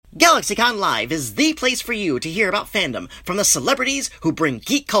GalaxyCon Live is the place for you to hear about fandom from the celebrities who bring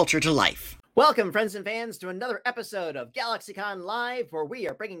geek culture to life. Welcome, friends and fans, to another episode of GalaxyCon Live, where we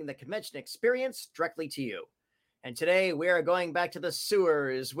are bringing the convention experience directly to you. And today we are going back to the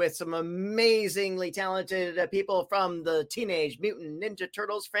sewers with some amazingly talented people from the Teenage Mutant Ninja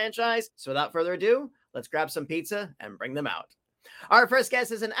Turtles franchise. So without further ado, let's grab some pizza and bring them out. Our first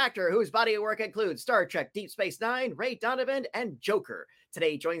guest is an actor whose body of work includes Star Trek, Deep Space Nine, Ray Donovan, and Joker.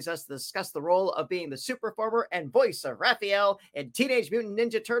 Today he joins us to discuss the role of being the super performer and voice of Raphael in Teenage Mutant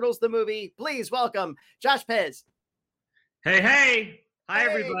Ninja Turtles, the movie. Please welcome Josh Pez. Hey. Hi,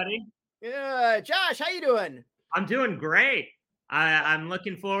 everybody. Yeah, Josh, how you doing? I'm doing great. I'm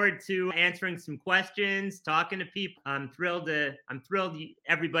looking forward to answering some questions, talking to people. I'm thrilled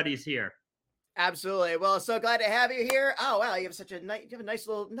everybody's here. Absolutely. Well, so glad to have you here. Oh wow, you have such a nice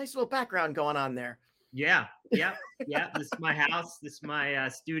little background going on there. Yeah. This is my house. This is my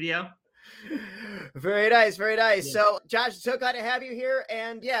studio. Very nice. Yeah. So, Josh, so glad to have you here.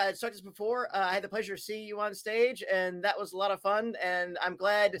 And yeah, I talked this before. I had the pleasure of seeing you on stage, and that was a lot of fun. And I'm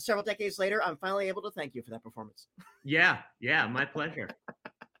glad several decades later, I'm finally able to thank you for that performance. Yeah, my pleasure.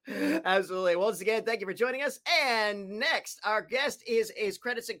 Absolutely. Once again, thank you for joining us. And next, our guest his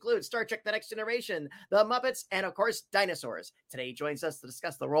credits include Star Trek: The Next Generation, The Muppets, and of course, dinosaurs. Today he joins us to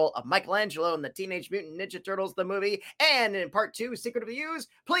discuss the role of Michelangelo in the Teenage Mutant Ninja Turtles, the movie, and in part 2, Secret of the Ooze.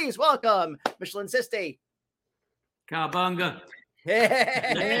 Please welcome Michelin Sisti. Cowabunga.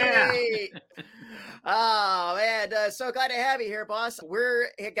 Hey! Oh man, so glad to have you here, boss. We're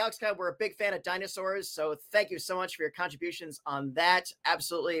at GalaxyCon. We're a big fan of dinosaurs, so thank you so much for your contributions on that.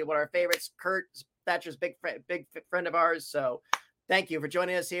 Absolutely one of our favorites. Kurt Thatcher's big friend of ours, so thank you for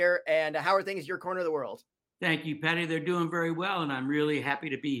joining us here. And how are things in your corner of the world? Thank you, Patty. They're doing very well, and I'm really happy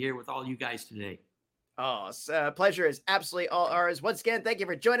to be here with all you guys today. Oh, pleasure is absolutely all ours. Once again, thank you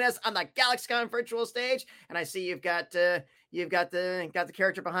for joining us on the GalaxyCon virtual stage. And I see you've got the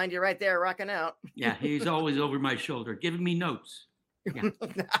character behind you right there, rocking out. Yeah, he's always over my shoulder, giving me notes. Yeah.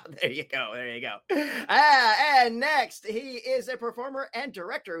 There you go. And next, he is a performer and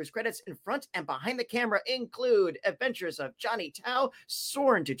director whose credits in front and behind the camera include Adventures of Johnny Tao,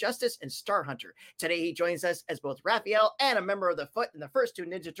 Sworn to Justice, and Star Hunter. Today, he joins us as both Raphael and a member of the Foot in the first 2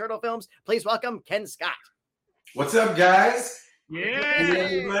 Ninja Turtle films. Please welcome Ken Scott. What's up, guys? Yeah. Hey,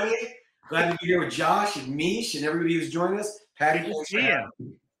 everybody. Glad to be here with Josh and Mish and everybody who's joined us. Patty,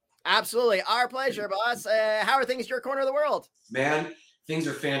 Absolutely. Our pleasure, boss. How are things in your corner of the world? Man, things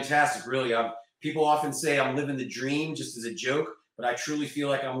are fantastic, really. People often say I'm living the dream just as a joke, but I truly feel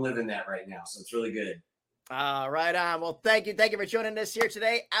like I'm living that right now. So it's really good. Right on. Well, thank you for joining us here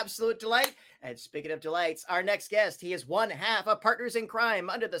today. Absolute delight. And speaking of delights, our next guest, he is one half of Partners in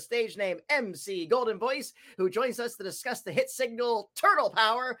Crime under the stage name MC Golden Voice, who joins us to discuss the hit signal Turtle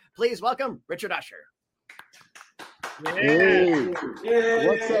Power. Please welcome Richard Usher. Hey, Yay.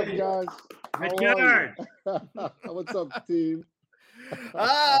 what's up, guys? Richard. What's up, team?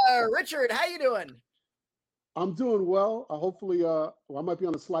 Richard, how you doing? I'm doing well. Hopefully, I might be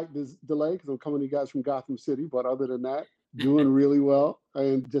on a slight delay because I'm coming to you guys from Gotham City, but other than that, doing really well,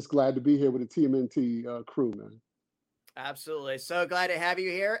 and just glad to be here with the TMNT crew, man. Absolutely. So glad to have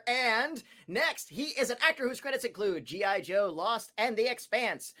you here. And next, he is an actor whose credits include G.I. Joe, Lost, and The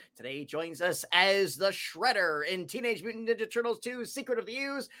Expanse. Today, he joins us as the Shredder in Teenage Mutant Ninja Turtles 2, Secret of the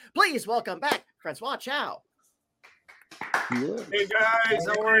Ooze. Please welcome back Francois Chow. Yeah. Hey, guys.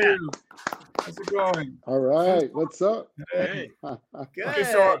 How are you? How's it going? All right. What's up? Hey. Good. Okay,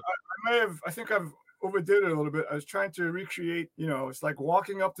 so I think I've overdid it a little bit. I was trying to recreate, it's like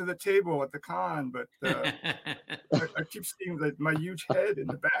walking up to the table at the con, but I keep seeing my huge head in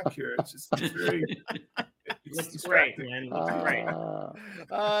the back here. It's very. It's great, man. It's great.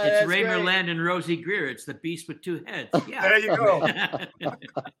 It's Ray Merland and Rosie Greer. It's the beast with 2 heads. Yeah. There you go.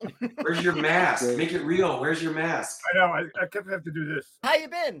 Where's your mask? Make it real. Where's your mask? I know. I kept having to do this. How you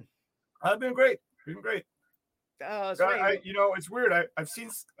been? I've been great. Oh, it's great. It's weird. I've seen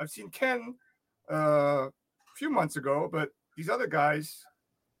Ken a few months ago, but these other guys,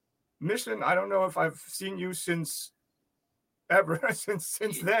 Michelin, I don't know if I've seen you since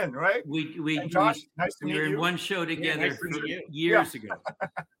then, right? Josh, nice to meet you. We were in one show together nice to meet you. years ago.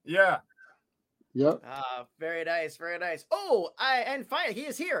 Yeah. Yep. Very nice. Oh, and finally, he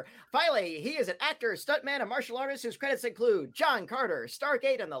is here. Finally, he is an actor, stuntman, and martial artist whose credits include John Carter,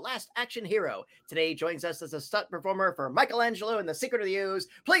 Stargate, and The Last Action Hero. Today, he joins us as a stunt performer for Michelangelo in The Secret of the Ooze.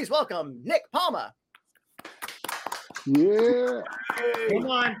 Please welcome Nick Palma. Yeah. Hey. Come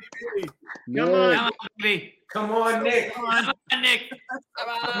on. Yeah. Come on, baby. Come on, Nick. Come on, Nick. Come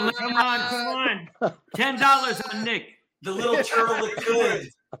on. $10 on Nick. The little turtle that could.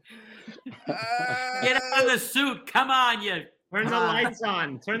 Get out of the suit. Come on, you. Turn the lights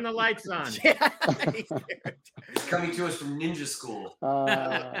on. Turn the lights on. It's coming to us from Ninja School. Oh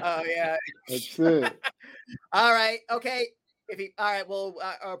yeah, that's it. All right, okay. All right, well,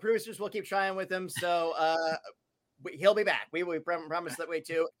 our producers will keep trying with him, so he'll be back. We promise that way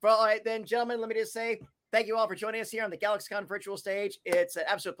too. All right, then, gentlemen, let me just say thank you all for joining us here on the GalaxyCon virtual stage. It's an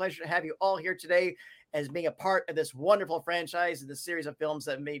absolute pleasure to have you all here today as being a part of this wonderful franchise and this series of films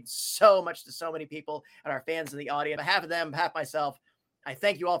that have made so much to so many people and our fans in the audience. On behalf of them, on behalf of myself, I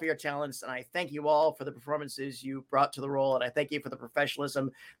thank you all for your talents, and I thank you all for the performances you brought to the role, and I thank you for the professionalism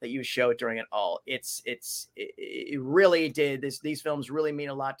that you showed during it all. It really did. These films really mean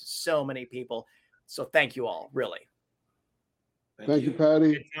a lot to so many people. So thank you all, really. Thank you,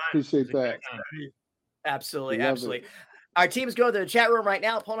 Patty. Appreciate that. Absolutely, absolutely. Our team's going to the chat room right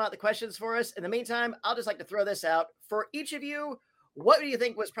now, pulling out the questions for us. In the meantime, I'll just like to throw this out. For each of you, what do you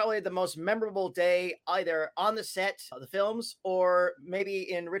think was probably the most memorable day, either on the set of the films, or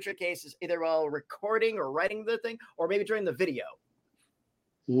maybe in Richard's case, either while recording or writing the thing, or maybe during the video?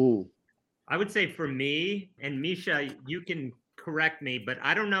 Ooh. I would say for me, and Misha, you can correct me, but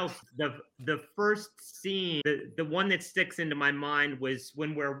I don't know if the first scene, the one that sticks into my mind was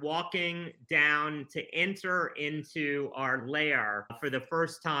when we're walking down to enter into our lair for the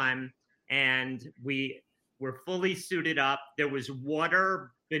first time, and we're fully suited up. There was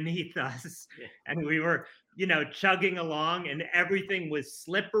water beneath us, and we were, chugging along, and everything was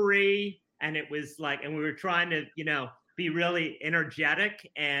slippery, and it was like, and we were trying to, be really energetic,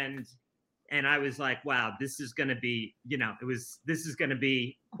 and I was like, wow, this is going to be, this is going to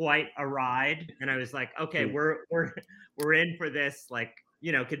be quite a ride. And I was like, okay, we're in for this. Like,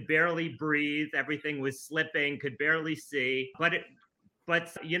 could barely breathe. Everything was slipping, could barely see.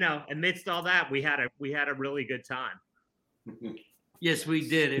 But amidst all that, we had a really good time. Yes, we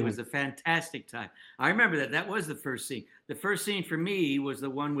did. It was a fantastic time. I remember that. That was the first scene. The first scene for me was the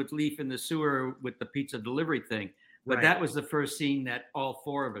one with Leaf in the sewer with the pizza delivery thing. But that was the first scene that all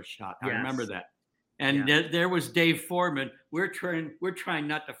four of us shot. I remember that. And there was Dave Foreman. We're trying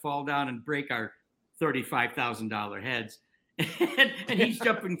not to fall down and break our $35,000 heads. and he's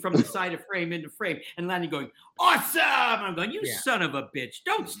jumping from the side of frame into frame. And Lanny going, awesome! I'm going, you son of a bitch.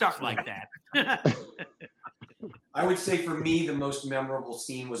 Don't start like that. I would say for me, the most memorable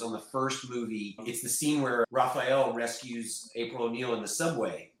scene was on the first movie. It's the scene where Raphael rescues April O'Neil in the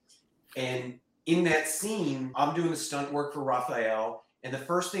subway. And in that scene, I'm doing the stunt work for Raphael, and the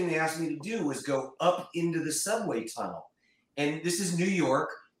first thing they asked me to do was go up into the subway tunnel. And this is New York.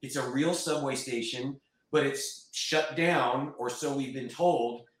 It's a real subway station, but it's shut down, or so we've been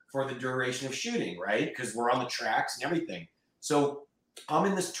told, for the duration of shooting, right? Because we're on the tracks and everything. So I'm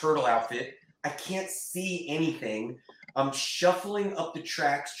in this turtle outfit. I can't see anything. I'm shuffling up the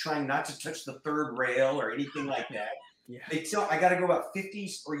tracks, trying not to touch the third rail or anything like that. They tell I got to go about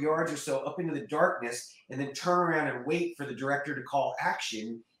 50 yards or so up into the darkness and then turn around and wait for the director to call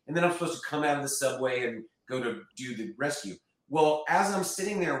action. And then I'm supposed to come out of the subway and go to do the rescue. Well, as I'm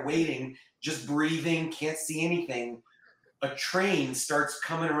sitting there waiting, just breathing, can't see anything, a train starts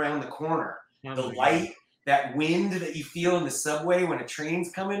coming around the corner. The light, that wind that you feel in the subway when a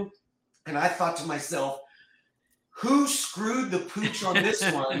train's coming. And I thought to myself, who screwed the pooch on this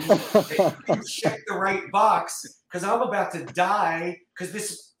one? And check the right box, because I'm about to die because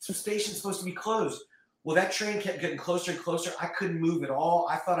this station's supposed to be closed. Well, that train kept getting closer and closer. I couldn't move at all.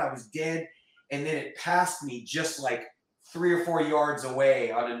 I thought I was dead. And then it passed me just like 3 or 4 yards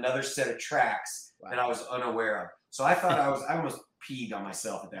away on another set of tracks that I was unaware of. So I thought I almost peed on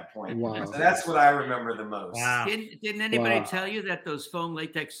myself at that point. Wow. So that's what I remember the most. Wow. Didn't anybody tell you that those foam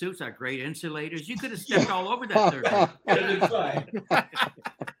latex suits are great insulators? You could have stepped all over that third rail. Could have been fun.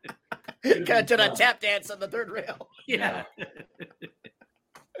 Could have done a tap dance on the third rail. Yeah.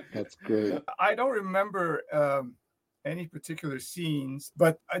 That's great. I don't remember any particular scenes,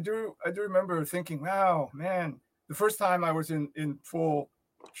 but I do remember thinking, wow, man, the first time I was in full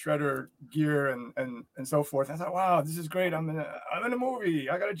shredder gear and so forth, I thought, wow, this is great. I'm in a movie.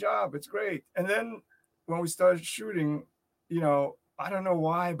 I got a job. It's great. And then when we started shooting, I don't know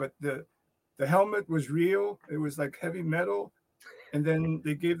why, but the helmet was real. It was like heavy metal. And then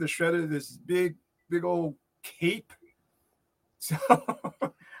they gave the shredder this big old cape. So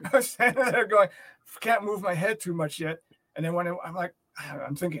I was standing there going, can't move my head too much yet. And then when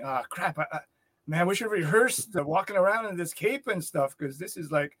I'm thinking, crap, man, we should rehearse the walking around in this cape and stuff, because this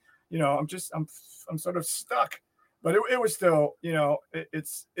is like, I'm sort of stuck. But it was still,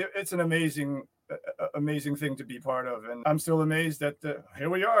 it's an amazing thing to be part of, and I'm still amazed that here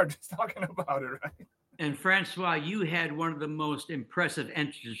we are just talking about it, right? And Francois, you had one of the most impressive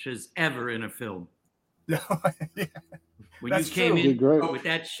entrances ever in a film. Yeah. When That's you came true. in Great. with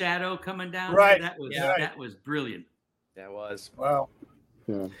that shadow coming down, Right. that was Yeah. that was brilliant. That was. Well,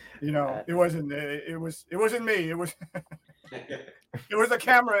 Yeah. it wasn't me. It was it was the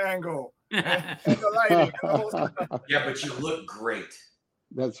camera angle and the lighting. And the whole stuff. Yeah, but you look great.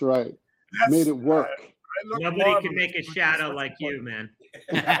 That's right. That's- Made it work. I look Nobody marvelous. can make a shadow like you, man.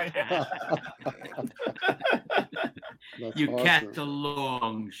 That's You awesome. cast a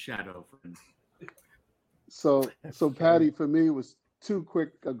long shadow. Friend. So Patty, for me, it was two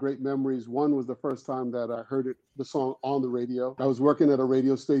quick great memories. One was the first time that I heard the song on the radio. I was working at a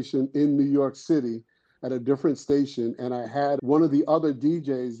radio station in New York City at a different station, and I had one of the other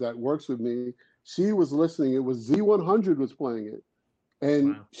DJs that works with me. She was listening. It was Z100 was playing it,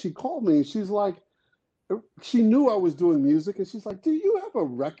 and Wow. she called me. And she's like, she knew I was doing music, and she's like, "Do you have a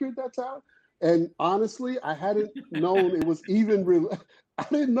record that's out?" And honestly, I hadn't known it was even. I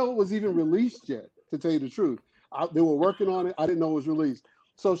didn't know it was even released yet. To tell you the truth, they were working on it. I didn't know it was released.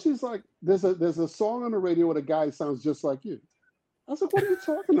 So she's like, "There's a song on the radio with a guy who sounds just like you." I was like, "What are you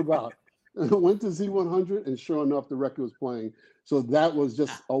talking about?" And I went to Z100, and sure enough, the record was playing. So that was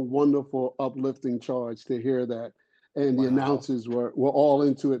just a wonderful, uplifting charge to hear that. And the announcers were all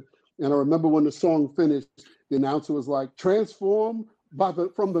into it. And I remember when the song finished, the announcer was like, "Transform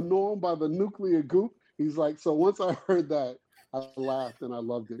from the norm by the nuclear goop." He's like, so once I heard that, I laughed and I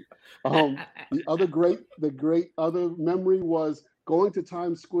loved it. The great other memory was going to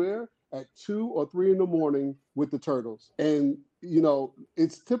Times Square at 2 or 3 in the morning with the Turtles. And,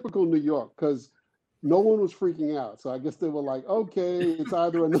 it's typical New York because no one was freaking out. So I guess they were like, okay, it's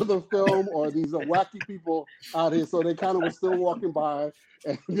either another film or these are wacky people out here. So they kind of were still walking by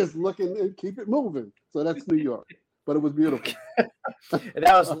and just looking and keep it moving. So that's New York. But it was beautiful. And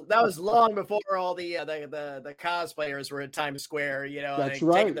that was long before all the cosplayers were in Times Square, That's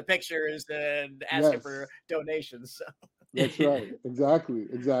like, right. taking the pictures and asking Yes. for donations. So. That's right. Exactly.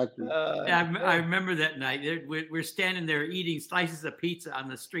 I remember that night. We're standing there eating slices of pizza on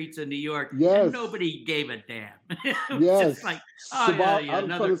the streets of New York, Yes. and nobody gave a damn. It was Yes. just like, Out in front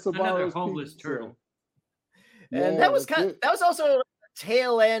another of Sbarro's homeless Pizza. turtle. And Yeah, that was that's it. that was also the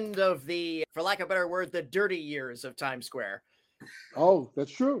tail end of the, for lack of a better word, the dirty years of Times Square. Oh,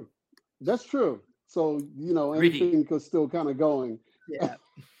 that's true. That's true. So, Gritty. anything was still kind of going. Yeah.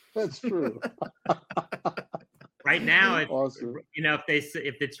 That's true. Right now, Awesome.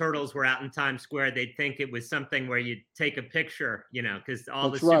 if the Turtles were out in Times Square, they'd think it was something where you'd take a picture, because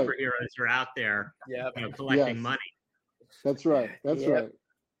all That's the right. superheroes are out there, Yeah. collecting Yes. money. That's right. That's Yeah. right.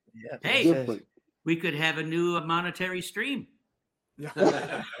 Yeah. Hey. Different. We could have a new monetary stream.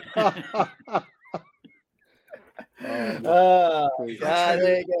 Oh, Crazy. God,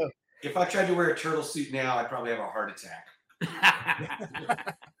 there you go. If I tried to wear a turtle suit now, I'd probably have a heart attack.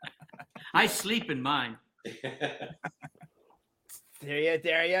 I sleep in mine. There you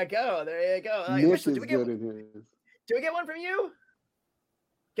go. There you go. Nick Michelin, is good in here. do we get one from you?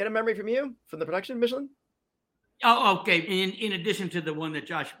 Get a memory from you from the production, Michelin? Oh, okay. In addition to the one that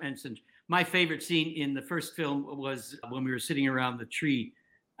Josh mentioned, my favorite scene in the first film was when we were sitting around the tree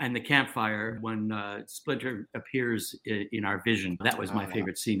and the campfire when Splinter appears in our vision. That was my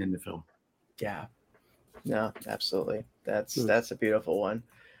favorite scene in the film. Yeah. No, absolutely. That's Hmm. a beautiful one.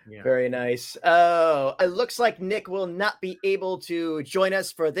 Yeah. Very nice. Oh, it looks like Nick will not be able to join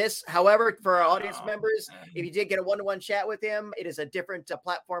us for this. However, for our audience members, if you did get a one-to-one chat with him, it is a different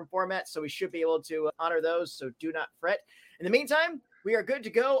platform format, so we should be able to honor those. So do not fret. In the meantime, we are good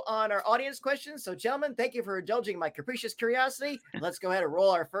to go on our audience questions. So, gentlemen, thank you for indulging my capricious curiosity. Let's go ahead and roll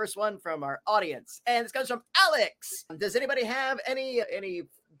our first one from our audience, and this comes from Alex. Does anybody have any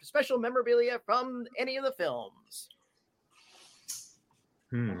special memorabilia from any of the films?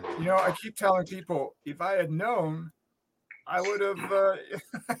 I keep telling people if I had known, I would have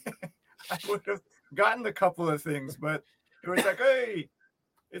gotten a couple of things, but it was like, hey,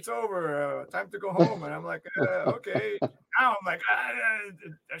 it's over, time to go home, and I'm like, okay. Now I'm like,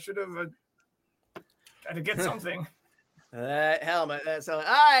 I should have had to get something. Helmet. So, all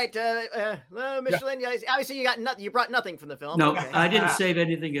right, Michelin. Yeah. Obviously, you got nothing. You brought nothing from the film. No, Okay. I didn't save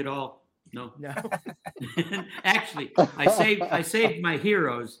anything at all. No. Actually, I saved my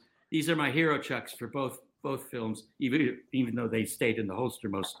heroes. These are my hero chucks for both films, even though they stayed in the holster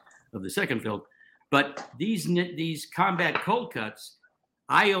most of the second film. But these combat cold cuts,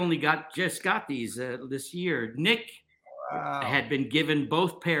 I only just got these this year. Nick had been given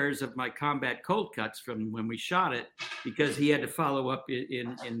both pairs of my combat cold cuts from when we shot it because he had to follow up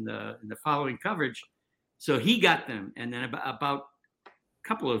in the following coverage. So he got them, and then about a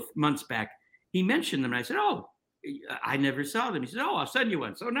couple of months back, he mentioned them. And I said, oh, I never saw them. He said, oh, I'll send you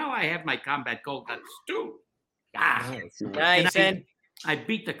one. So now I have my Combat Gold Guns too. Nice. And I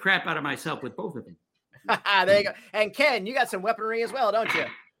beat the crap out of myself with both of them. There you go. And Ken, you got some weaponry as well, don't you?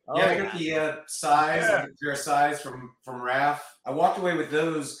 Yeah, I got the size, pair of size from Raf. I walked away with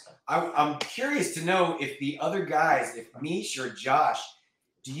those. I'm curious to know if the other guys, if Mish or Josh,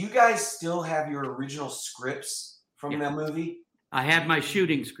 do you guys still have your original scripts from that movie? I have my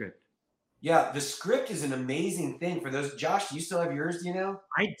shooting script. Yeah, the script is an amazing thing. For those, Josh, do you still have yours? Do you know?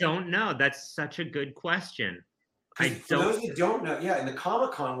 I don't know. That's such a good question. For those that don't know, in the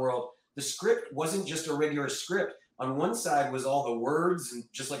Comic-Con world, the script wasn't just a regular script. On one side was all the words and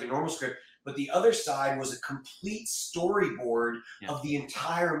just like a normal script, but the other side was a complete storyboard of the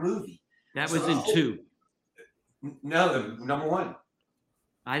entire movie. That was in 2. No, the number 1.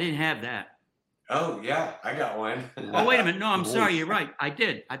 I didn't have that. Oh, yeah, I got one. Oh, wait a minute. No, I'm sorry. You're right. I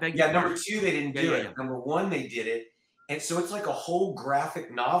did. I beg your pardon. Number 2, they didn't do it. Yeah. Number 1, they did it. And so it's like a whole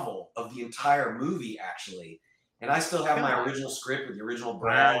graphic novel of the entire movie, actually. And I still have my original script with the original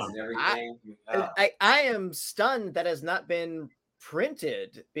brads and everything. I am stunned that has not been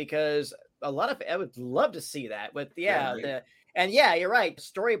printed, because a lot of I would love to see that. With you're right.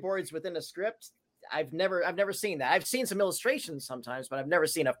 Storyboards within a script. I've never seen that. I've seen some illustrations sometimes, but I've never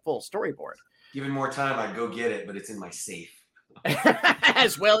seen a full storyboard. Given more time, I'd go get it, but it's in my safe.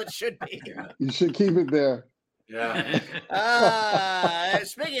 As well, it should be. You should keep it there. Yeah.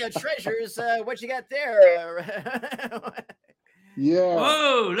 Speaking of treasures, what you got there? Yeah.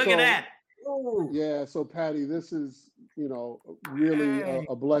 Whoa, look at that. Yeah, so Patty, this is, really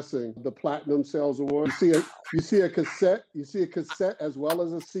a blessing. The Platinum Sales Award. You see a cassette as well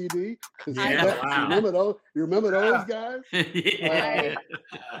as a CD. Wow. You remember those guys? Yeah.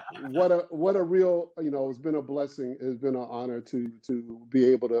 What a real, it's been a blessing. It's been an honor to be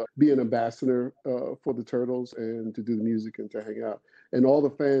able to be an ambassador for the Turtles and to do the music and to hang out. And all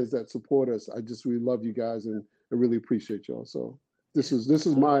the fans that support us, I just really love you guys and I really appreciate y'all. So this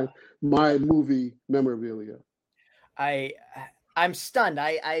is my movie memorabilia. I'm stunned.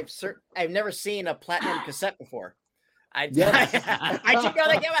 I've never seen a platinum cassette before. I did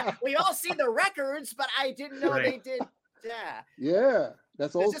not. We've all seen the records, but I didn't know they did. Yeah,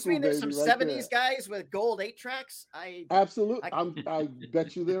 that's old. Does this mean there's some right 70s guys with gold 8-tracks? Absolutely. I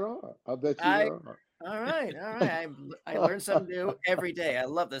bet you there are. I bet you there are. All right. I learn something new every day. I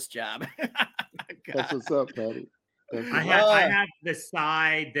love this job. That's what's up, Patty. I have the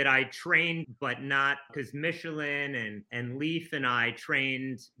side that I trained, but not because Michelin and Leaf and I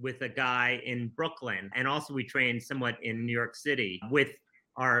trained with a guy in Brooklyn. And also we trained somewhat in New York City with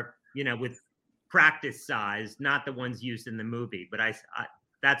our, with practice size, not the ones used in the movie. But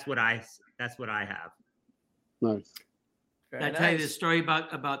that's what I have. Nice. Did I tell you the story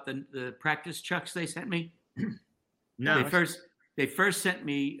about the practice chucks they sent me? No. They first sent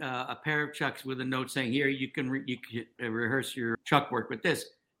me a pair of chucks with a note saying, "Here, you can rehearse your chuck work with this."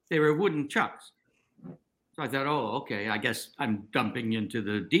 They were wooden chucks. So I thought, oh, okay, I guess I'm dumping into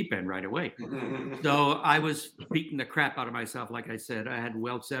the deep end right away. So I was beating the crap out of myself. Like I said, I had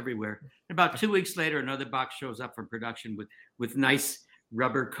welts everywhere. About 2 weeks later, another box shows up from production with nice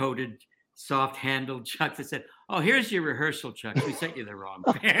rubber-coated, soft-handled chucks. They said, "Oh, here's your rehearsal chucks. We sent you the wrong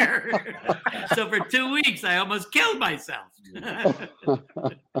pair." So for 2 weeks, I almost killed myself.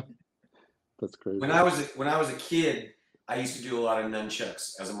 That's crazy. When I was a kid, I used to do a lot of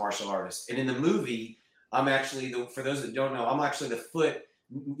nunchucks as a martial artist. And in the movie, I'm actually, for those that don't know, I'm actually the foot.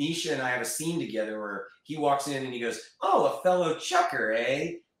 Misha and I have a scene together where he walks in and he goes, "Oh, a fellow chucker,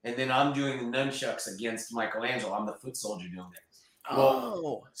 eh?" And then I'm doing the nunchucks against Michelangelo. I'm the foot soldier doing it.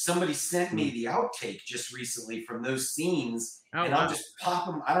 Well, somebody sent me the outtake just recently from those scenes, and I'll just pop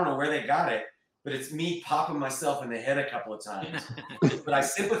them. I don't know where they got it, but it's me popping myself in the head a couple of times. But I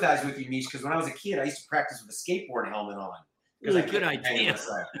sympathize with you, Mish, because when I was a kid, I used to practice with a skateboard helmet on. Ooh, good idea.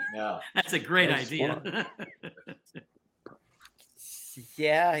 Yeah. That's a great idea.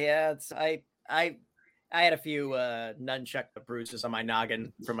 Yeah. I had a few nunchuck bruises on my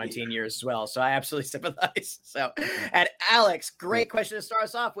noggin from my teen years as well, so I absolutely sympathize. So, and Alex, great question to start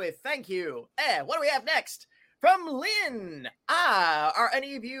us off with. Thank you. What do we have next? From Lynn. Are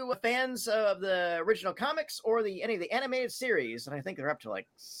any of you fans of the original comics or any of the animated series? And I think they're up to like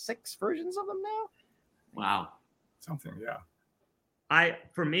 6 versions of them now. Wow. Something, yeah.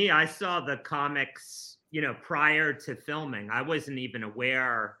 For me, I saw the comics, prior to filming. I wasn't even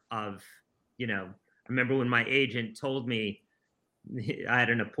aware of, I remember when my agent told me I had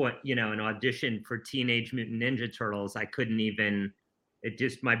an audition for Teenage Mutant Ninja Turtles. I couldn't even,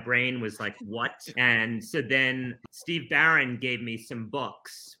 my brain was like, what? And so then Steve Barron gave me some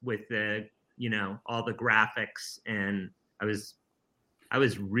books with the, all the graphics, and I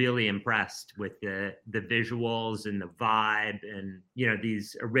was really impressed with the visuals and the vibe, and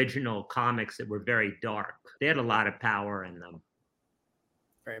these original comics that were very dark. They had a lot of power in them.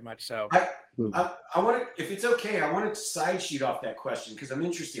 Very much so. I want to, if it's okay, I want to side shoot off that question because I'm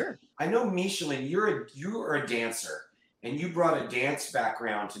interested. Sure. I know, Michelin, you are a dancer, and you brought a dance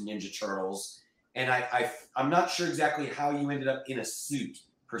background to Ninja Turtles, and I'm not sure exactly how you ended up in a suit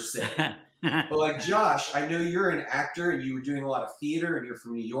per se. But like Josh, I know you're an actor and you were doing a lot of theater and you're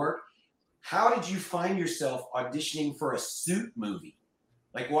from New York. How did you find yourself auditioning for a suit movie?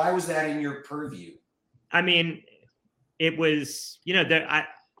 Like, why was that in your purview? I mean, it was, I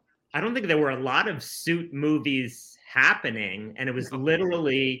don't think there were a lot of suit movies happening. And it was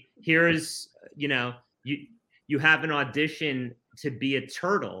literally, here's, you have an audition to be a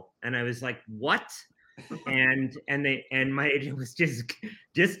turtle. And I was like, what? And my agent was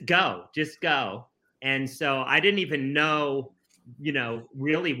just go. And so I didn't even know,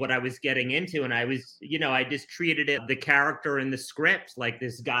 really what I was getting into. And I was, I just treated it, the character in the script, like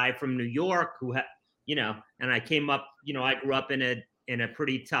this guy from New York who had, and I came up, I grew up in a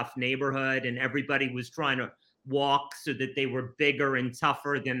pretty tough neighborhood, and everybody was trying to walk so that they were bigger and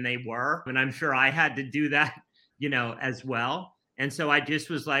tougher than they were. And I'm sure I had to do that, as well. And so I just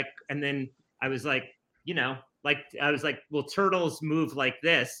was like, and then I was like, I was like, well, turtles move like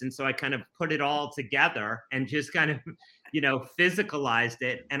this. And so I kind of put it all together and just kind of, physicalized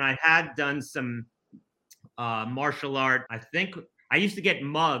it. And I had done some martial art. I think I used to get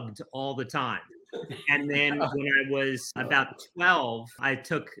mugged all the time. And then when I was about 12, I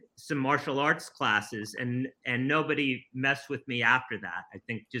took some martial arts classes, and nobody messed with me after that. I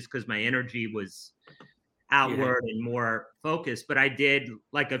think just because my energy was outward and more focused. But I did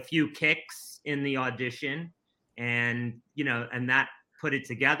like a few kicks in the audition, and and that put it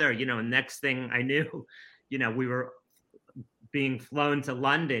together. And next thing I knew, we were being flown to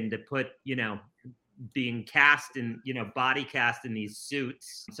London to put being cast in body cast in these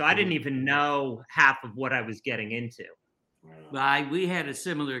suits. So I didn't even know half of what I was getting into. We had a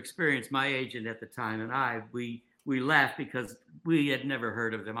similar experience. My agent at the time and we laughed because we had never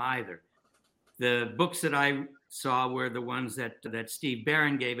heard of them either. The books that I saw were the ones that Steve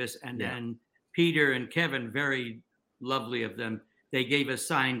Barron gave us, and then Peter and Kevin, very lovely of them, they gave us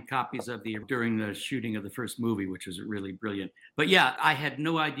signed copies of during the shooting of the first movie, which was really brilliant. But yeah, I had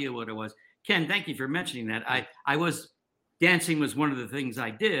no idea what it was. Ken, thank you for mentioning that. Dancing was one of the things I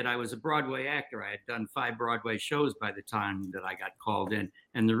did. I was a Broadway actor. I had done 5 Broadway shows by the time that I got called in.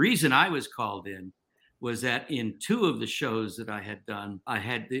 And the reason I was called in was that in 2 of the shows that I had done,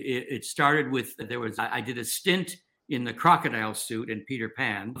 it started with, I did a stint in the crocodile suit in Peter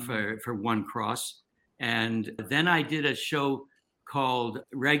Pan for one cross. And then I did a show called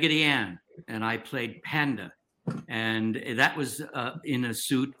Raggedy Ann, and I played Panda. And that was in a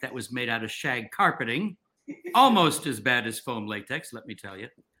suit that was made out of shag carpeting, almost as bad as foam latex, let me tell you.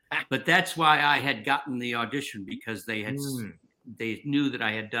 But that's why I had gotten the audition, because they knew that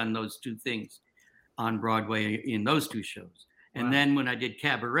I had done those 2 things on Broadway in those 2 shows. And then when I did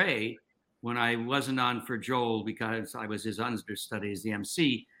Cabaret, when I wasn't on for Joel because I was his understudy as the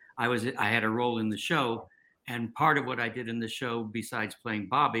MC, I had a role in the show. And part of what I did in the show, besides playing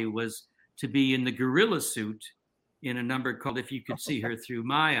Bobby, was to be in the gorilla suit in a number called If You Could See Her Through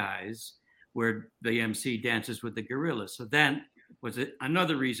My Eyes, where the MC dances with the gorilla. So that was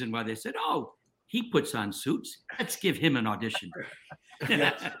another reason why they said, oh, he puts on suits. Let's give him an audition. You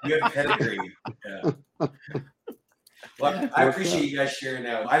have pedigree. Yeah. Well, I appreciate you guys sharing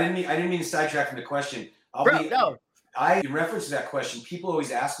that. I didn't mean to sidetrack from the question. In reference to that question, people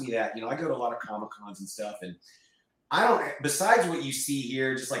always ask me that. I go to a lot of Comic-Cons and stuff, and I don't, besides what you see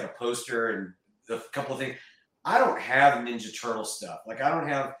here, just like a poster and a couple of things, I don't have Ninja Turtle stuff. Like, I don't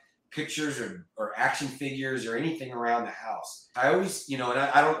have pictures or action figures or anything around the house. I always, you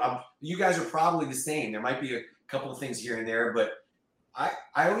guys are probably the same. There might be a couple of things here and there, but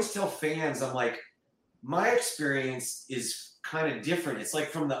I always tell fans, I'm like, my experience is kind of different. It's like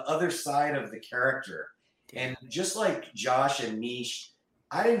from the other side of the character. And just like Josh and Mish,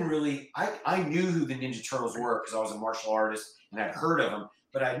 I knew who the Ninja Turtles were because I was a martial artist and I'd heard of them,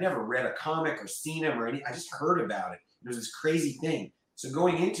 but I'd never read a comic or seen them or anything. I just heard about it. It was this crazy thing. So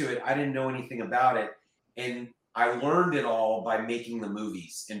going into it, I didn't know anything about it. And I learned it all by making the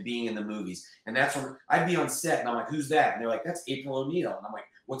movies and being in the movies. And that's when I'd be on set and I'm like, who's that? And they're like, that's April O'Neil. And I'm like,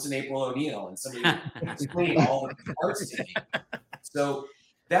 what's an April O'Neil? And somebody would explain all the parts to me. So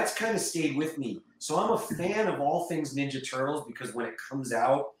that's kind of stayed with me. So I'm a fan of all things Ninja Turtles because when it comes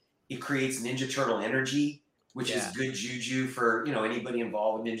out, it creates Ninja Turtle energy, which is good juju for, anybody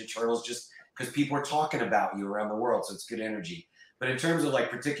involved with Ninja Turtles. Just because people are talking about you around the world. So it's good energy. But in terms of like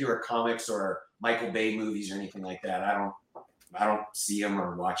particular comics or Michael Bay movies or anything like that, I don't see them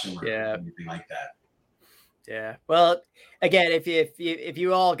or watch them or anything like that. Yeah. Well, again, if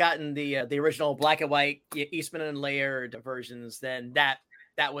you all gotten the original black and white Eastman and Laird versions, then that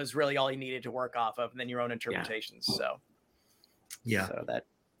was really all you needed to work off of, and then your own interpretations. So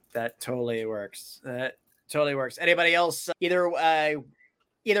that totally works. That totally works. Anybody else either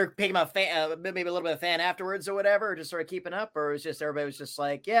became a fan, maybe a little bit of fan afterwards or whatever, or just sort of keeping up, or was just everybody was just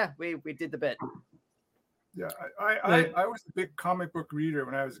like, yeah, we did the bit. Yeah, I was a big comic book reader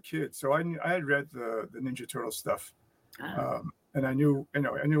when I was a kid, so I had read the Ninja Turtle stuff, and I knew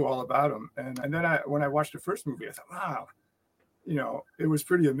all about them. And then when I watched the first movie, I thought, wow, it was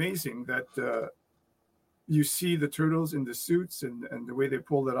pretty amazing that you see the turtles in the suits and the way they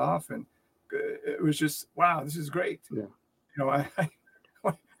pulled it off, and it was just, wow, this is great. Yeah.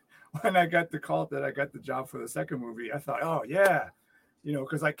 When I got the call that I got the job for the second movie, I thought, oh yeah.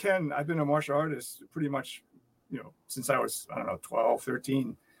 Because I've been a martial artist pretty much, since I was, 12,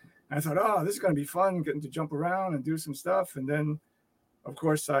 13. And I thought, oh, this is going to be fun, getting to jump around and do some stuff. And then, of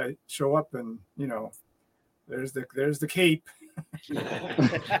course, I show up and, there's the cape.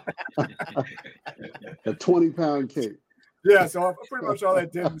 A 20-pound cape. Yeah, so pretty much all I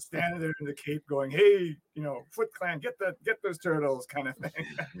did was stand there in the cape going, hey, Foot Clan, get those turtles kind of thing.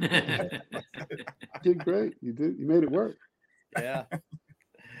 You did great. You made it work. Yeah,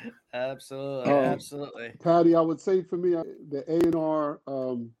 absolutely. Patty, I would say for me, the A&R,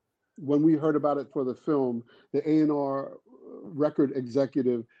 when we heard about it for the film, the A&R record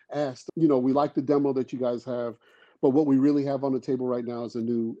executive asked, we like the demo that you guys have, but what we really have on the table right now is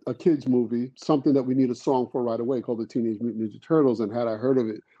a kids movie, something that we need a song for right away called the Teenage Mutant Ninja Turtles. And had I heard of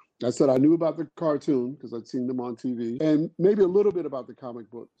it, I said I knew about the cartoon because I'd seen them on TV and maybe a little bit about the comic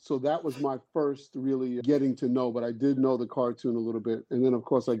book. So that was my first really getting to know, but I did know the cartoon a little bit. And then, of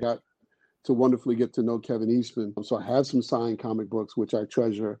course, I got to wonderfully get to know Kevin Eastman. So I have some signed comic books, which I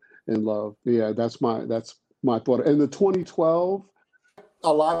treasure and love. Yeah, that's my thought. And the 2012,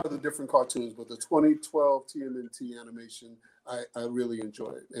 a lot of the different cartoons, but the 2012 TMNT animation, I really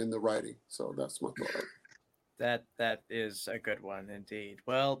enjoyed and the writing. So that's my thought. That is a good one indeed.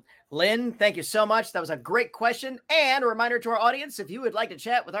 Well, Lynn, thank you so much. That was a great question. And a reminder to our audience, if you would like to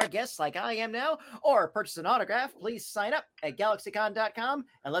chat with our guests like I am now, or purchase an autograph, please sign up at GalaxyCon.com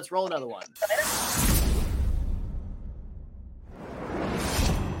and let's roll another one.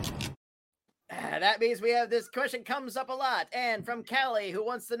 That means we have this question comes up a lot. And from Callie, who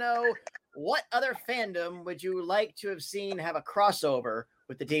wants to know, what other fandom would you like to have seen have a crossover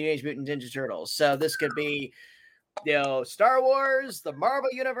with the Teenage Mutant Ninja Turtles? So this could be, Star Wars, the Marvel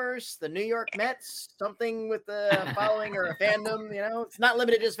Universe, the New York Mets, something with the following or a fandom, it's not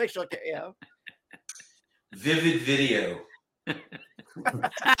limited to just fictional, Vivid Video.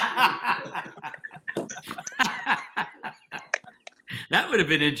 That would have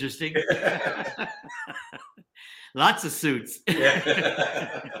been interesting. Lots of suits.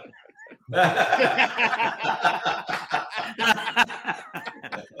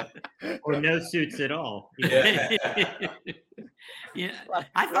 Or no suits at all. Yeah.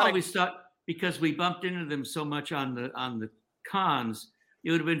 I've always thought, because we bumped into them so much on the cons,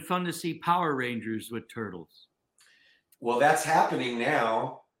 it would have been fun to see Power Rangers with turtles. Well, that's happening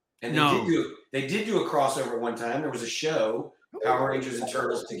now. And they did do a crossover at one time. There was a show, Power Rangers and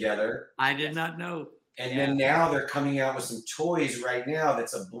Turtles together. I did not know. And then now they're coming out with some toys right now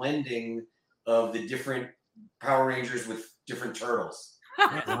that's a blending of the different Power Rangers with different turtles.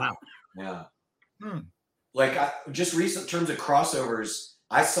 Wow. Yeah. Like just recent terms of crossovers,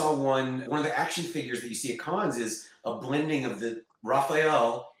 I saw one of the action figures that you see at cons is a blending of the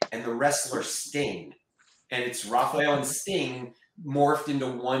Raphael and the wrestler Sting. And it's Raphael and Sting morphed into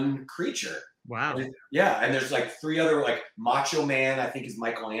one creature. Wow. And there's like three other, like Macho Man, I think is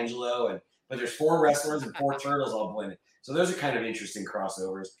Michelangelo, but there's 4 wrestlers and 4 turtles all blended. So those are kind of interesting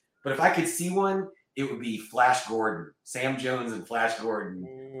crossovers. But if I could see one, it would be Flash Gordon, Sam Jones and Flash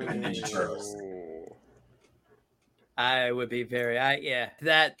Gordon with the Ninja Turtles. I would be very down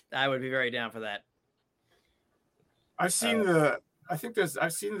for that. I've seen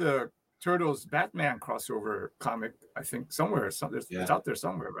I've seen the Turtles Batman crossover comic, I think somewhere. It's out there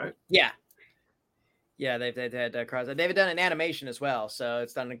somewhere, right? Yeah. Yeah, they've had cross. They've done an animation as well, so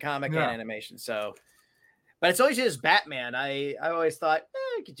it's done in comic and animation. So, but it's always just Batman. I always thought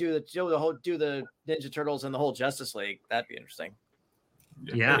you could do the Ninja Turtles and the whole Justice League. That'd be interesting.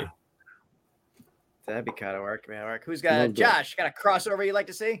 Yeah, that'd be kind of work. Who's got Josh? Got a crossover you'd like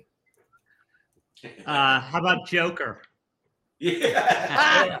to see? How about Joker?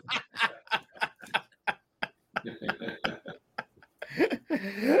 Yeah.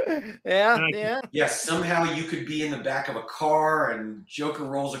 Yeah. Yes, somehow you could be in the back of a car and Joker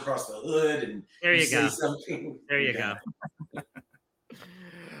rolls across the hood and There you say go. something. There you go.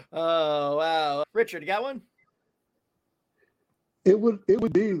 Oh wow, Richard, you got one? It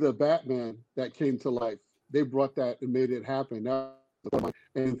would be the Batman that came to life. They brought that and made it happen. And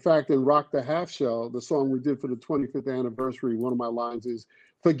in fact, in Rock the Half Shell, the song we did for the 25th anniversary, one of my lines is,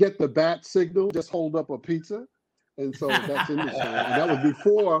 "Forget the bat signal, just hold up a pizza." And so that's in the song. And that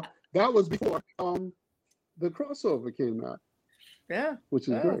was before the crossover came out. Yeah. Which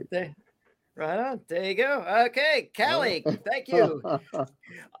is great. Right on. There you go. Okay, Callie, thank you.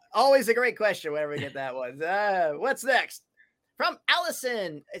 Always a great question whenever we get that one. What's next? From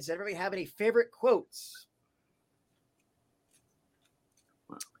Allison. Does everybody have any favorite quotes?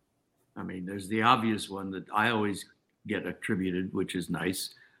 I mean, there's the obvious one that I always get attributed, which is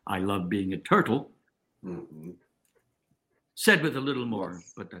nice. I love being a turtle. Mm-hmm. Said with a little more,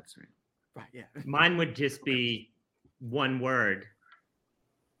 but that's right. Right, yeah. Mine would just be one word.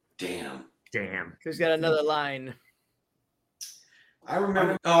 Damn. Who's got another line? I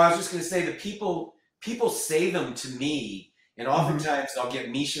remember. I was just going to say the people say them to me, and oftentimes I'll get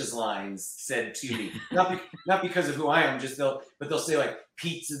Misha's lines said to me. Not because of who I am, but they'll say like,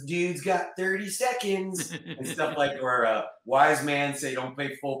 "Pizza dude's got 30 seconds" and stuff like, or wise man say, "Don't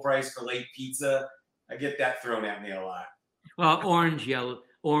pay full price for late pizza." I get that thrown at me a lot. Well, orange, yellow,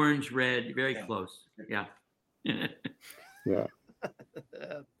 orange, red, very close. Yeah. Yeah.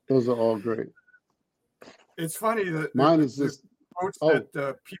 Those are all great. It's funny that mine is just quotes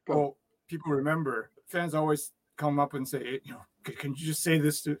that people remember. Fans always come up and say, "Can you just say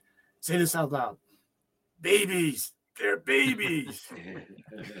this out loud? Babies, they're babies."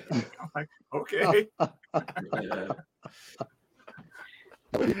 I'm like, okay.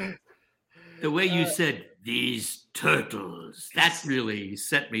 The way you said "these turtles," that really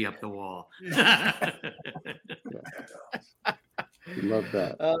set me up the wall. Love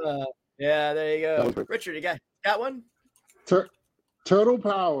that. Yeah, there you go. Richard, you got one? Turtle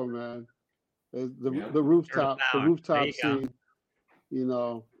power, man. The rooftop scene.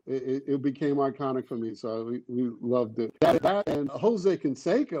 It became iconic for me, so we loved it. That and Jose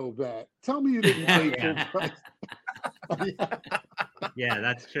Canseco bat. Tell me you didn't pay full price. Yeah,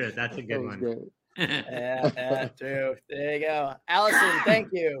 that's true. That's a good one. Great. Yeah, true. There you go. Allison, thank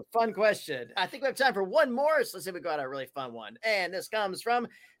you. Fun question. I think we have time for one more, so let's see if we got a really fun one. And this comes from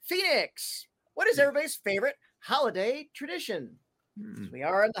Phoenix. What is everybody's favorite holiday tradition? We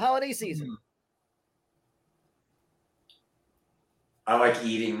are in the holiday season. I like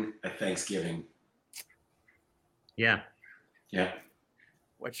eating at Thanksgiving. Yeah.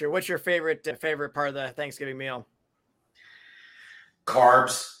 What's your favorite part of the Thanksgiving meal?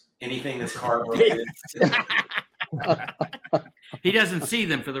 Carbs. Anything that's carb related. He doesn't see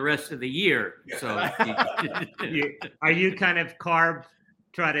them for the rest of the year. So are you kind of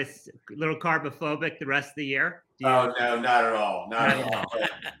little carbophobic the rest of the year? Oh no, not at all. Not at all.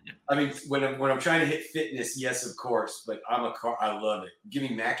 I mean, when I'm trying to hit fitness, yes, of course, but I love it. Give me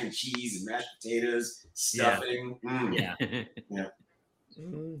mac and cheese and mashed potatoes, stuffing. Yeah.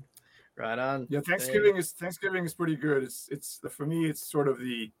 Right on. Yeah, Thanksgiving is pretty good. It's for me, it's sort of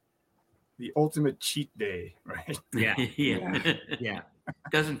the ultimate cheat day, right? Yeah.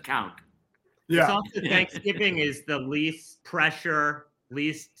 Doesn't count. Yeah. It's also Thanksgiving is the least pressure,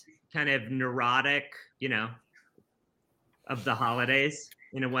 least kind of neurotic, of the holidays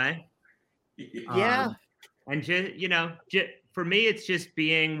in a way. Yeah. And for me, it's just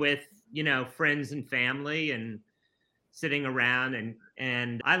being with, friends and family and sitting around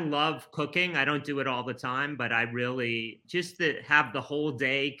and I love cooking. I don't do it all the time, but I really just have the whole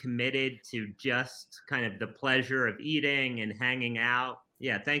day committed to just kind of the pleasure of eating and hanging out.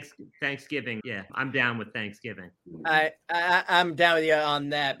 Yeah, Thanksgiving. Yeah, I'm down with Thanksgiving. I'm down with you on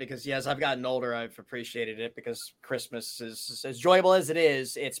that because as I've gotten older, I've appreciated it because Christmas is as enjoyable as it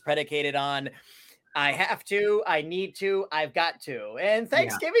is. It's predicated on I have to, I need to, I've got to. And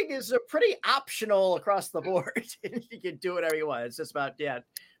Thanksgiving is a pretty optional across the board. You can do whatever you want. It's just about,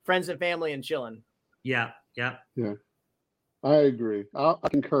 friends and family and chilling. Yeah. I agree. I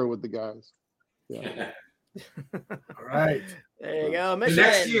concur with the guys. Yeah. All right. There you go.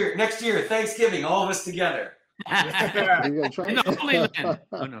 Next year, Thanksgiving, all of us together. In the Holy Land.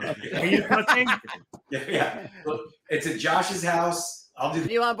 Oh, no. Are you cooking? Yeah. It's at Josh's house. I'll do.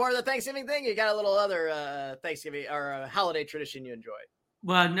 Are you on board the Thanksgiving thing? You got a little other Thanksgiving or holiday tradition you enjoy?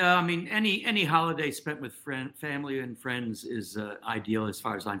 Well, no, I mean, any holiday spent with family and friends is ideal as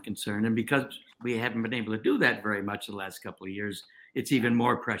far as I'm concerned. And because we haven't been able to do that very much the last couple of years, it's even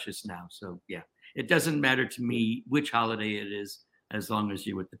more precious now. So, yeah, it doesn't matter to me which holiday it is. as long as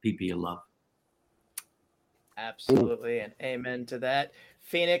you're with the people you love. Absolutely, and amen to that.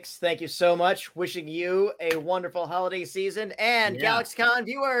 Phoenix, thank you so much. Wishing you a wonderful holiday season. And GalaxyCon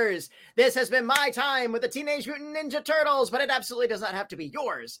viewers, this has been my time with the Teenage Mutant Ninja Turtles, but it absolutely does not have to be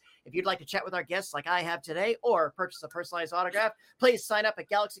yours. If you'd like to chat with our guests like I have today or purchase a personalized autograph, please sign up at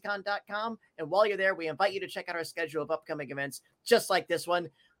GalaxyCon.com. And while you're there, we invite you to check out our schedule of upcoming events just like this one.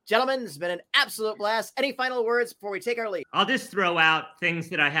 Gentlemen, this has been an absolute blast. Any final words before we take our leave? I'll just throw out things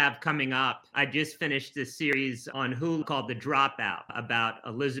that I have coming up. I just finished this series on Hulu called The Dropout about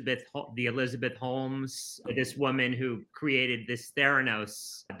Elizabeth Holmes, this woman who created this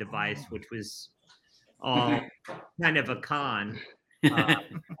Theranos device, which was all kind of a con, a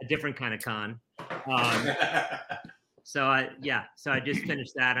different kind of con. So I just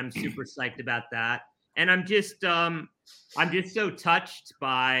finished that. I'm super psyched about that. And I'm just so touched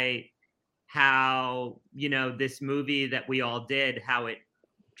by how, this movie that we all did, how it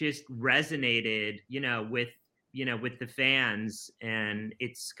just resonated, with the fans. And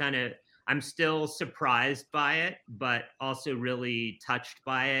it's I'm still surprised by it, but also really touched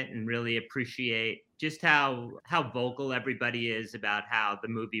by it and really appreciate just how vocal everybody is about how the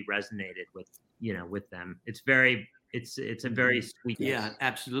movie resonated with them. It's a very sweet. Yeah,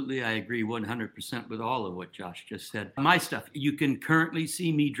 absolutely. I agree 100% with all of what Josh just said. My stuff, you can currently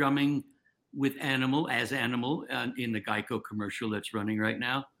see me drumming with Animal in the Geico commercial that's running right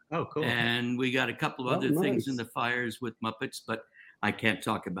now. Oh, cool. And we got a couple of other things in the fires with Muppets, but I can't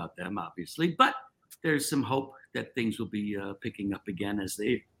talk about them, obviously. But there's some hope that things will be picking up again as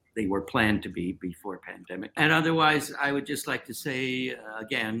they were planned to be before pandemic. And otherwise, I would just like to say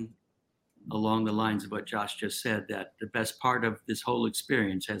again, along the lines of what Josh just said, that the best part of this whole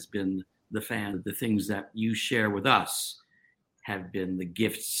experience has been the fan. The things that you share with us have been the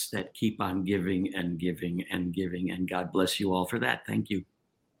gifts that keep on giving and giving and giving. And God bless you all for that. Thank you.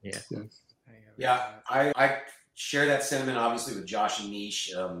 Yeah. Yeah, I share that sentiment, obviously, with Josh and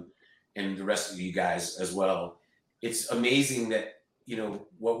Nish and the rest of you guys as well. It's amazing that,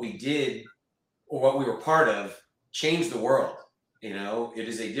 what we did or what we were part of changed the world. It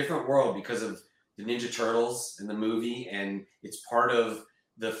is a different world because of the Ninja Turtles in the movie, and it's part of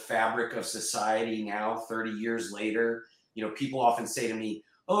the fabric of society now, 30 years later. People often say to me,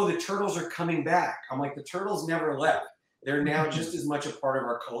 oh, the Turtles are coming back. I'm like, the Turtles never left. They're now just as much a part of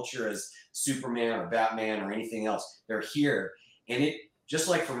our culture as Superman or Batman or anything else. They're here. And it, just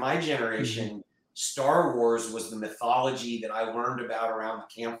like for my generation, Star Wars was the mythology that I learned about around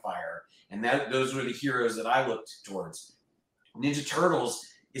the campfire. And those were the heroes that I looked towards. Ninja Turtles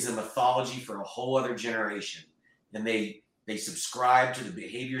is a mythology for a whole other generation, and they subscribe to the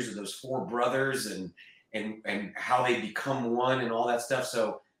behaviors of those four brothers and how they become one and all that stuff.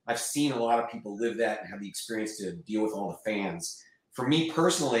 So I've seen a lot of people live that and have the experience to deal with all the fans. For me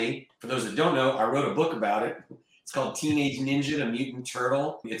personally, for those that don't know, I wrote a book about it. It's called Teenage Ninja: The Mutant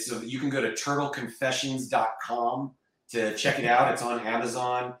Turtle. You can go to turtleconfessions.com to check it out. It's on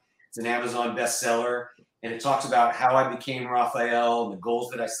Amazon. It's an Amazon bestseller. And it talks about how I became Raphael and the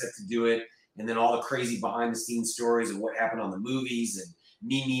goals that I set to do it. And then all the crazy behind the scenes stories of what happened on the movies and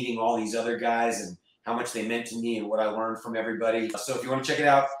me meeting all these other guys and how much they meant to me and what I learned from everybody. So if you want to check it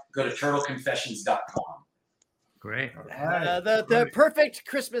out, go to turtleconfessions.com. Great. The perfect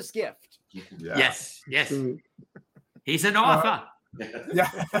Christmas gift. Yeah. Yes. He's an author.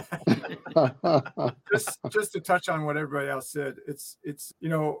 Yeah. just to touch on what everybody else said, it's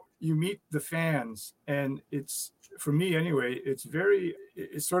you meet the fans, and it's, for me anyway, it's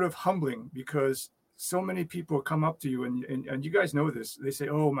sort of humbling because so many people come up to you and you guys know this. They say,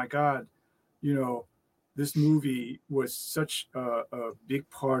 oh my God, this movie was such a big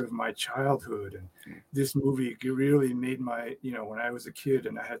part of my childhood, and this movie really made my, when I was a kid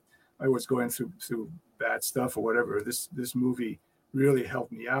and I was going through bad stuff or whatever, this movie really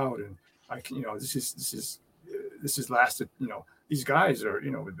helped me out. And I can, this is lasted, these guys are,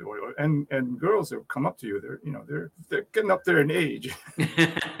 and girls that come up to you, they're getting up there in age.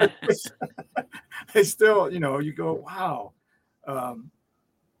 They still, you go, wow.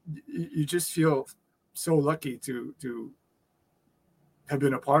 You just feel so lucky to have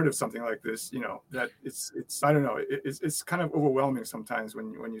been a part of something like this, that it's I don't know, it's kind of overwhelming sometimes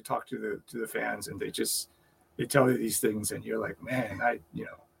when you talk to the fans and they tell you these things and you're like, man, yeah.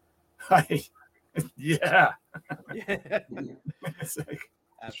 It's like,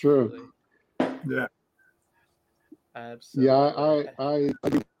 Absolutely. Yeah. Absolutely. Yeah, I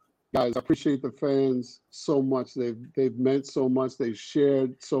guys, I appreciate the fans so much. They've meant so much. They've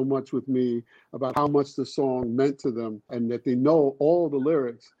shared so much with me about how much the song meant to them and that they know all the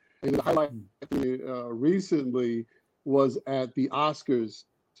lyrics. And the highlight recently, was at the Oscars,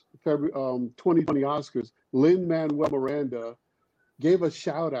 February 2020 Oscars. Lin-Manuel Miranda gave a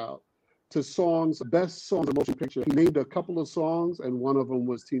shout out to songs, best songs in motion picture. He named a couple of songs, and one of them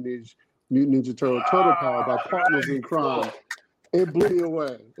was Teenage Mutant Ninja Turtle Power by Partners in Crime. It blew me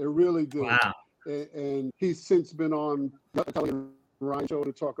away. It really did. Wow. And he's since been on the Kelly and Ryan show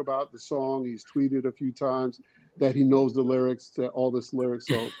to talk about the song. He's tweeted a few times that he knows the lyrics, to all this lyrics.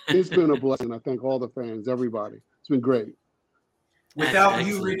 So it's been a blessing. I thank all the fans, everybody. It's been great. Without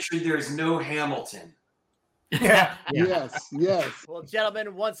you, Richard, there's no Hamilton. Yeah. Yes. Well,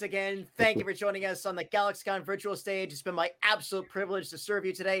 gentlemen, once again, thank you for joining us on the GalaxyCon virtual stage. It's been my absolute privilege to serve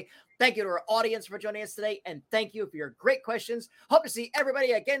you today. Thank you to our audience for joining us today, and thank you for your great questions. Hope to see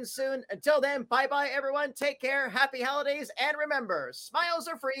everybody again soon. Until then, bye-bye, everyone. Take care. Happy holidays, and remember, smiles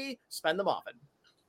are free. Spend them often.